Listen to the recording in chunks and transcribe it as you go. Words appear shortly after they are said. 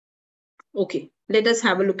Okay, let us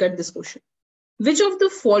have a look at this question. Which of the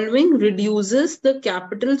following reduces the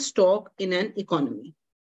capital stock in an economy?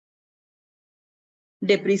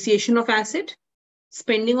 Depreciation of asset,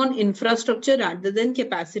 spending on infrastructure rather than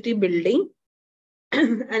capacity building,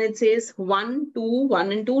 and it says 1, 2,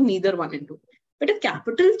 1 and 2, neither 1 and 2. But a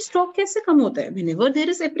capital stock kaise kam hota hai? Whenever there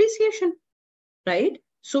is appreciation, right?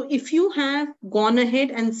 So if you have gone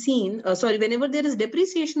ahead and seen, whenever there is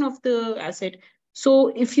depreciation of the asset.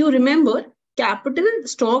 So if you remember, capital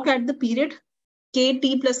stock at the period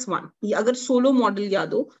KT plus 1, agar solo model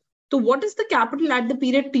yaad ho, so what is the capital at the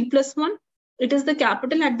period T plus 1? It is the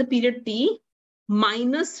capital at the period T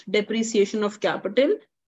minus depreciation of capital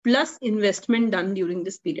plus investment done during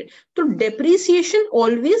this period. So depreciation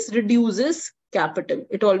always reduces capital.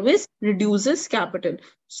 It always reduces capital.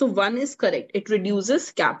 So 1 is correct. It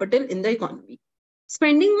reduces capital in the economy.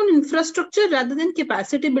 Spending on infrastructure rather than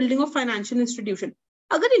capacity building of financial institution.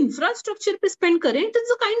 Agar infrastructure pe spend kare, it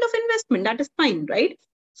is a kind of investment. That is fine, right?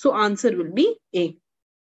 So answer will be A.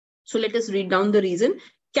 So let us read down the reason.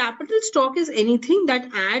 Capital stock is anything that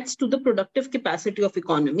adds to the productive capacity of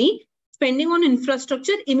economy. Spending on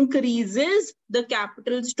infrastructure increases the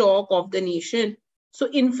capital stock of the nation. So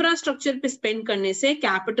infrastructure pe spend karne se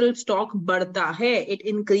capital stock बढ़ता है. It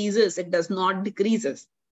increases. It does not decreases.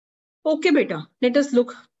 Okay, beta. Let us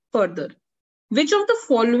look further. Which of the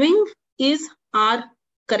following are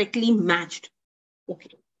correctly matched?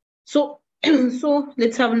 Okay. So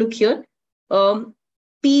let's have a look here.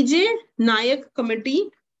 PJ Nayak Committee,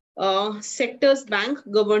 Sectors Bank,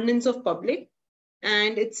 Governance of Public,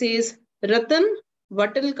 and it says Ratan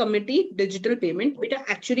Vatal Committee, Digital Payment. Beta,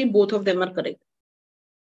 actually both of them are correct.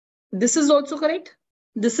 This is also correct.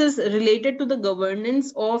 This is related to the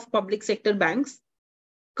governance of public sector banks.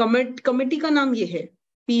 Committee ka naam ye hai,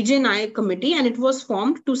 PJ Nayak Committee, and it was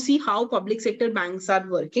formed to see how public sector banks are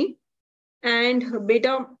working. And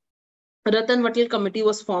beta, Ratan Vatal Committee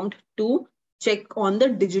was formed to check on the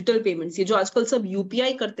digital payments. ये जो आजकल सब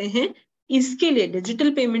UPI करते हैं, इसके लिए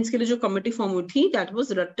digital payments के लिए जो committee form हुई थी, that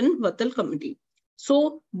was Ratan Vatal Committee.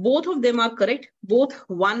 So both of them are correct, both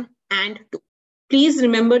 1 and 2. Please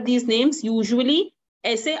remember these names. Usually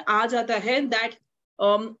ऐसे आ जाता है that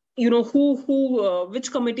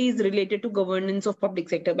which committee is related to governance of public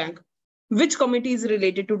sector bank, which committee is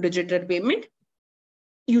related to digital payment.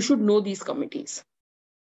 You should know these committees.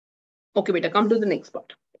 Okay, beta, come to the next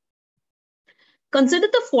part. Consider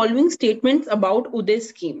the following statements about Uday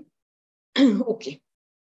scheme. Okay.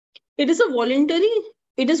 It is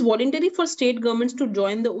voluntary for state governments to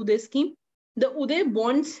join the Uday scheme. The Uday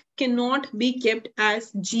bonds cannot be kept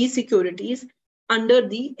as G securities under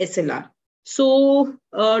the SLR. So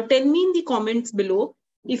tell me in the comments below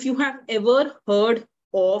if you have ever heard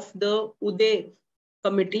of the Uday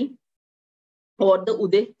committee और the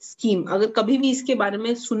Uday scheme. अगर कभी भी इसके बारे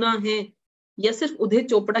में सुना है या सिर्फ उदय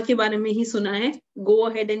चोपड़ा के बारे में ही सुना है, go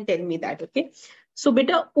ahead and tell me that. Okay. So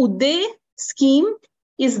बेटा उदय स्कीम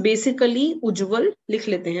is basically उज्जवल, लिख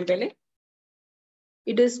लेते हैं पहले.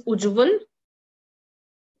 It is Ujjwal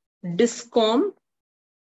discom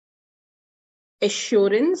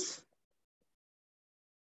assurance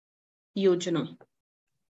योजना.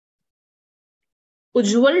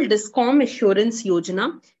 उज्जवल डिस्कॉम एश्योरेंस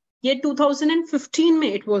योजना, ये 2015 में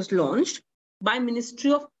it was launched by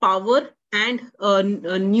Ministry of Power and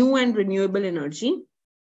New and Renewable Energy,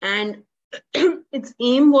 and its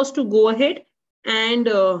aim was to go ahead and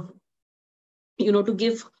to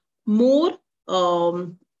give more.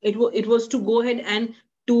 It was to go ahead and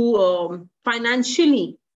to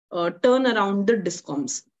financially turn around the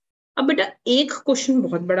discoms. अब बेटा एक question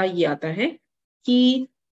बहुत बड़ा ये आता है कि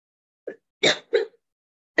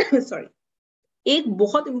sorry, एक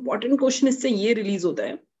बहुत इंपॉर्टेंट क्वेश्चन इससे ये रिलीज होता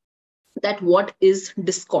है that what is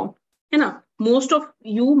discom, है ना. Most of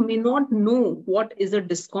you may not know what is a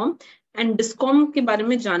discom, and discom के बारे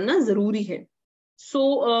में जानना जरूरी है.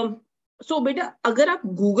 So बेटा अगर आप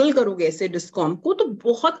गूगल करोगे ऐसे डिस्कॉम को तो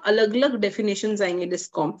बहुत अलग अलग डेफिनेशंस आएंगे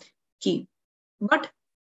डिस्कॉम की, बट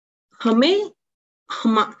हमें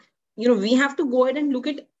we have to go ahead and look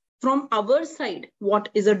at from our side what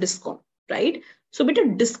is a discom, right? So बेटा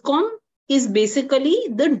discom is basically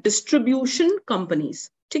the distribution companies.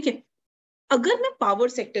 ठीक है. अगर मैं पावर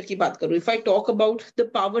सेक्टर की बात करूं, if I talk about the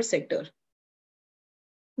power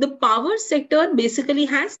sector basically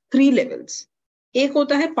has 3 levels. एक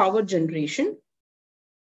होता है power generation,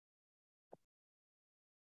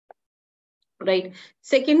 right.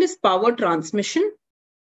 Second is power transmission.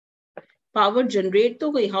 Power generate तो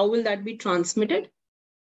गई, how will that be transmitted,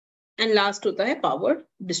 and last होता है power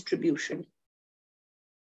distribution.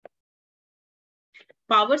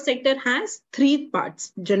 Power sector has 3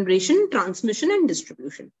 parts, generation, transmission and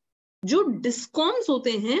distribution. जो discoms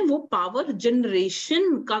होते हैं वो पावर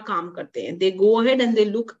जनरेशन का काम करते हैं. दे go ahead and they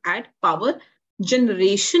look at power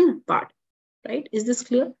generation part. Right? Is this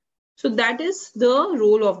clear? So that is the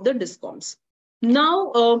role of the discoms. Now,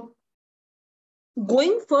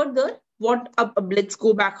 going further, let's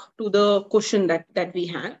go back to the question that we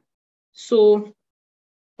had. So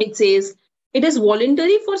it says it is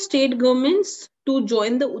voluntary for state governments to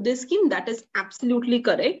join the UDAY scheme. That is absolutely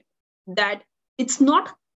correct. That it's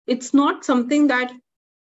not something that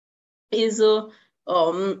is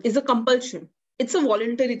a compulsion. It's a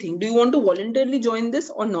voluntary thing. Do you want to voluntarily join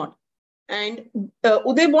this or not? And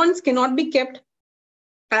UDAY bonds cannot be kept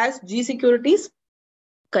as G securities.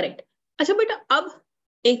 Correct. अच्छा बेटा, अब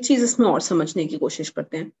एक चीज इसमें और समझने की कोशिश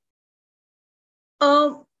करते हैं.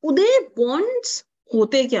 UDAY bonds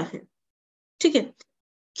होते क्या हैं? ठीक है,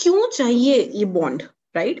 क्यों चाहिए ये बॉन्ड?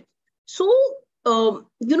 राइट. सो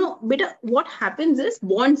बेटा, what happens is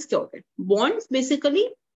bonds क्या होते हैं? Bonds basically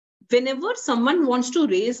whenever someone wants to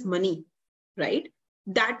raise money, right?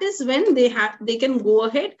 That is when they can go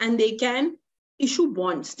ahead and they can issue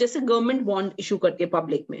bonds, जैसे गवर्नमेंट बॉन्ड इशू करती है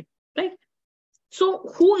पब्लिक में, right? So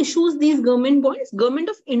who issues these government bonds? Government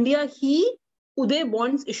of India he Uday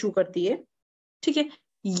bonds issue करती है. ठीक है,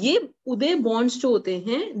 ये उदय bonds जो होते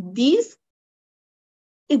हैं, these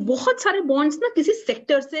बहुत सारे बॉन्ड्स ना किसी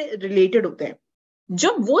सेक्टर से रिलेटेड होते हैं.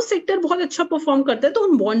 जब वो सेक्टर बहुत अच्छा परफॉर्म करता है तो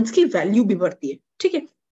उन बॉन्ड्स की वैल्यू भी बढ़ती है. ठीक है,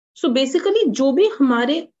 सो बेसिकली जो भी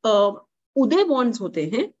हमारे उदय बॉन्ड्स होते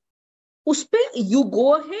हैं उस पे you go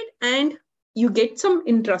ahead and you get some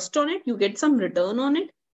interest on it, you get some return on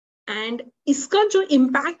it, and इसका जो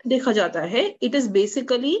इम्पैक्ट देखा जाता है, it is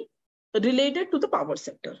basically related to the power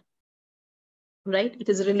sector, right? It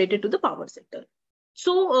is related to the power sector.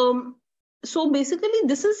 So basically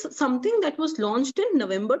this is something that was launched in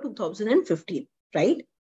November 2015, right?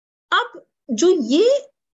 अब जो ये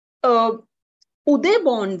उदय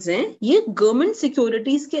bonds हैं, ये गवर्नमेंट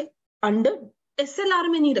सिक्योरिटीज के under SLR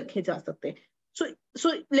में नहीं रखे जा सकते.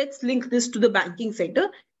 So let's link this to the banking sector.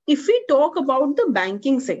 If we talk about the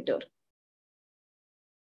banking sector,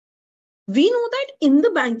 we know that in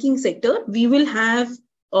the banking sector we will have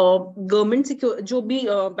government secure, जो भी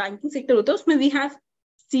banking sector होता है उसमें we have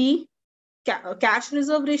cash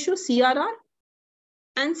reserve ratio CRR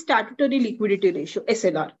and statutory liquidity ratio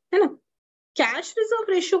SLR, है ना? Cash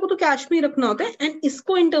reserve ratio को तो cash में ही रखना होता है, एंड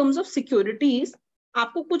इसको इन टर्म्स ऑफ सिक्योरिटीज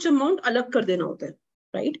आपको कुछ अमाउंट अलग कर देना होता है,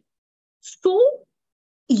 राइट? सो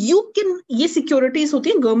यू कैन, ये सिक्योरिटीज होती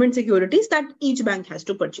है government securities that each bank has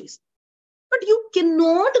to purchase, but you can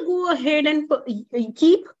not go ahead and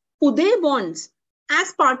keep Uday bonds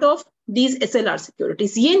as part of these SLR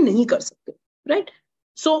securities. ये नहीं कर सकते, right?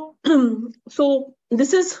 So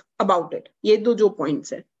this is about it. ये जो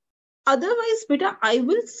points है. Otherwise, beta, I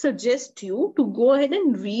will suggest you to go ahead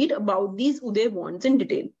and read about these Uday bonds in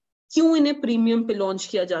detail. क्यों इन्हें premium पे लॉन्च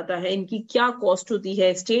किया जाता है, इनकी क्या कॉस्ट होती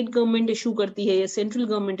है, स्टेट गवर्नमेंट इशू करती है या सेंट्रल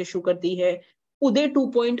गवर्नमेंट इशू करती है, उदय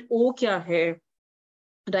 2.0 क्या है,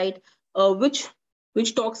 right?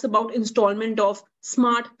 which talks about installment of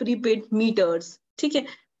smart prepaid meters. ठीक है,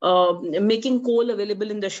 making coal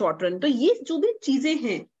available in the short run. तो ये जो भी चीजें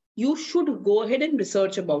हैं, you should go ahead and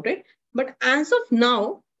research about it. But as of now,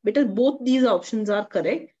 because both these options are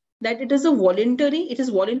correct, that it is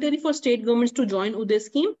voluntary for state governments to join UDAY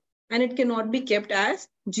scheme, and it cannot be kept as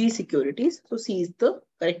G securities. So C is the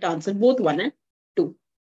correct answer, both 1 and 2.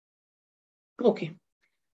 Okay,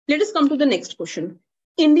 let us come to the next question.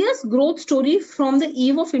 India's growth story from the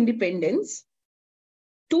eve of independence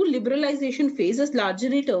to liberalization phase is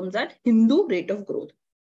largely termed as Hindu rate of growth.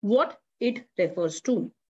 What it refers to?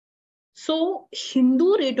 So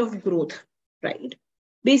Hindu rate of growth, right?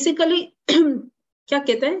 Basically क्या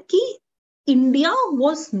कहता है कि India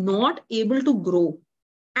was not able to grow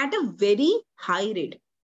at a very high rate.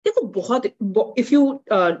 देखो बहुत, if you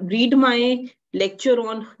read my lecture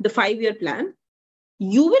on the 5-year plan,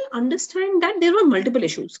 you will understand that there were multiple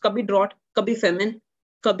issues. कभी drought, कभी famine,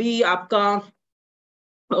 कभी आपका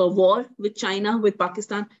war with China, with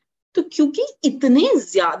Pakistan. तो क्योंकि इतने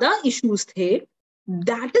ज्यादा issues थे,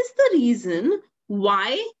 that is the reason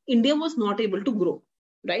why India was not able to grow.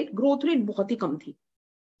 Right? Growth rate बहुत ही कम थी.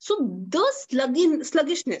 So the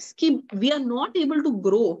sluggishness कि we are not able to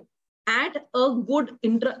grow at a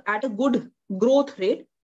good growth rate,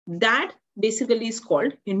 that basically is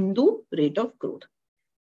called Hindu rate of growth.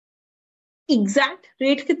 Exact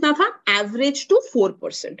rate कितना था? Average to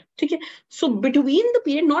 4%. ठीक है. So between the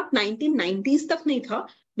period, not 1990s तक नहीं था,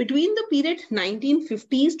 between the period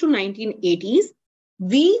 1950s to 1980s,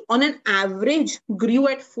 we on an average grew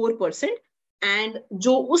at 4%. And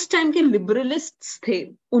जो उस time के लिबरलिस्ट्स थे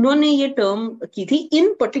उन्होंने ये टर्म की थी.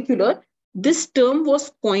 इन particular this term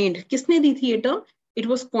was coined. किसने दी थी ये term? It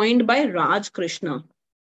was coined by Raj Krishna.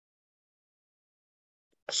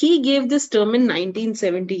 He gave this term in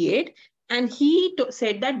 1978 and he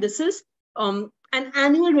said that this is an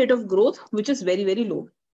annual rate of growth which is very very low.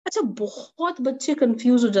 अच्छा, बहुत बच्चे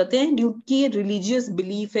confuse हो जाते हैं due कि ये रिलीजियस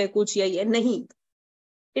बिलीफ है कुछ या ये नहीं.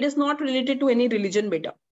 It is not related to any religion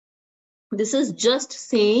बेटा. This is just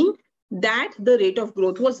saying that the rate of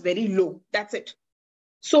growth was very low. That's it.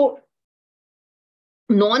 So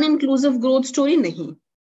non-inclusive growth story nahi,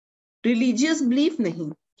 religious belief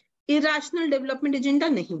nahi, irrational development agenda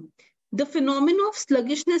nahi, the phenomenon of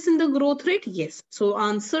sluggishness in the growth rate, yes. So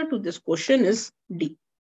answer to this question is D,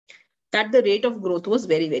 that the rate of growth was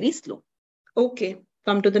very very slow. Okay,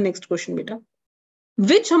 come to the next question beta.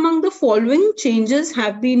 Which among the following changes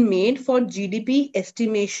have been made for GDP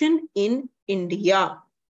estimation in India?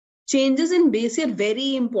 Changes in base year,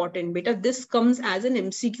 very important beta. This comes as an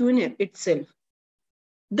MCQ in itself.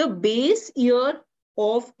 The base year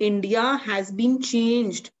of India has been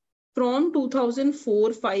changed from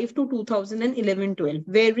 2004-5 to 2011-12.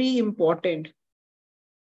 Very important.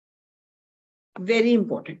 Very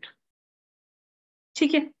important.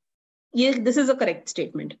 ठीक है? This is a correct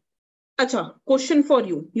statement. अच्छा, question for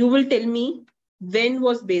you. You will tell me when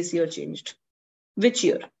was base year changed? Which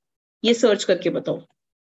year? ये search करके बताओ.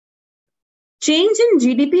 Change in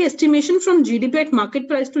GDP estimation from GDP at market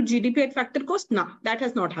price to GDP at factor cost? Nah, that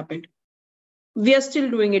has not happened. We are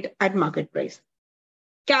still doing it at market price.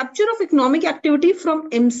 Capture of economic activity from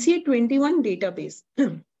MCA 21 database.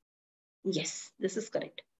 Yes, this is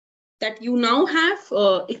correct. That you now have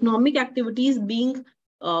economic activities being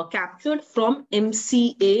captured from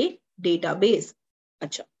MCA database.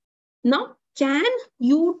 Achha. Now, can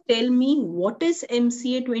you tell me what is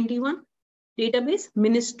MCA 21? Database?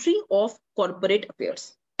 Ministry of Corporate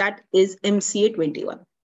Affairs. That is MCA 21.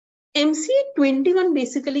 MCA 21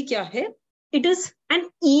 basically क्या है? It is an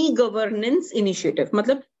e-governance initiative.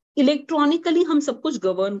 मतलब electronically हम सब कुछ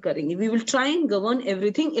govern करेंगे. We will try and govern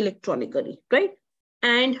everything electronically, right?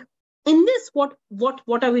 And in this,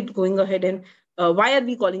 what are we going ahead and why are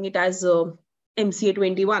we calling it as MCA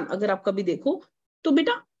 21? अगर आप कभी देखो तो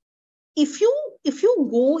बेटा, if you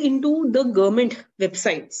go into the government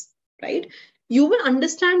websites, right, you will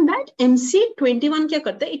understand that MCA 21 क्या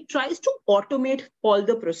करता है? It tries to automate all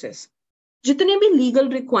the process. जितने भी लीगल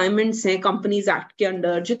रिक्वायरमेंट्स हैं कंपनीज एक्ट के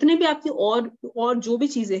अंडर, जितने भी आपकी और जो भी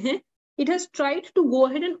चीजें हैं, it has tried to go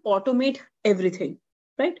ahead and automate everything,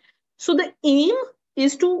 right? So the aim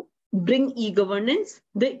is to bring e-governance.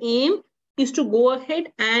 The aim is to go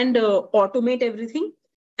ahead and automate everything,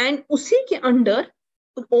 and उसी के under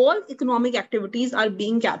all economic activities are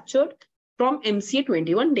being captured from MCA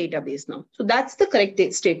 21 database now. So that's the correct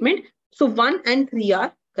statement. So 1 and 3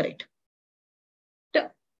 are correct.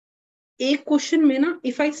 एक question में ना,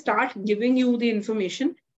 if I start giving you the information,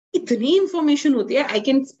 इतनी information होती है, I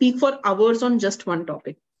can speak for hours on just one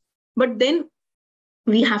topic. But then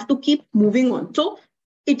we have to keep moving on. So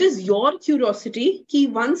it is your curiosity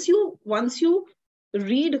कि once you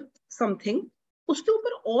read something, उसके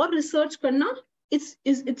ऊपर और research करना,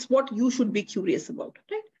 it's what you should be curious about,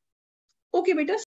 right? Okay, beta.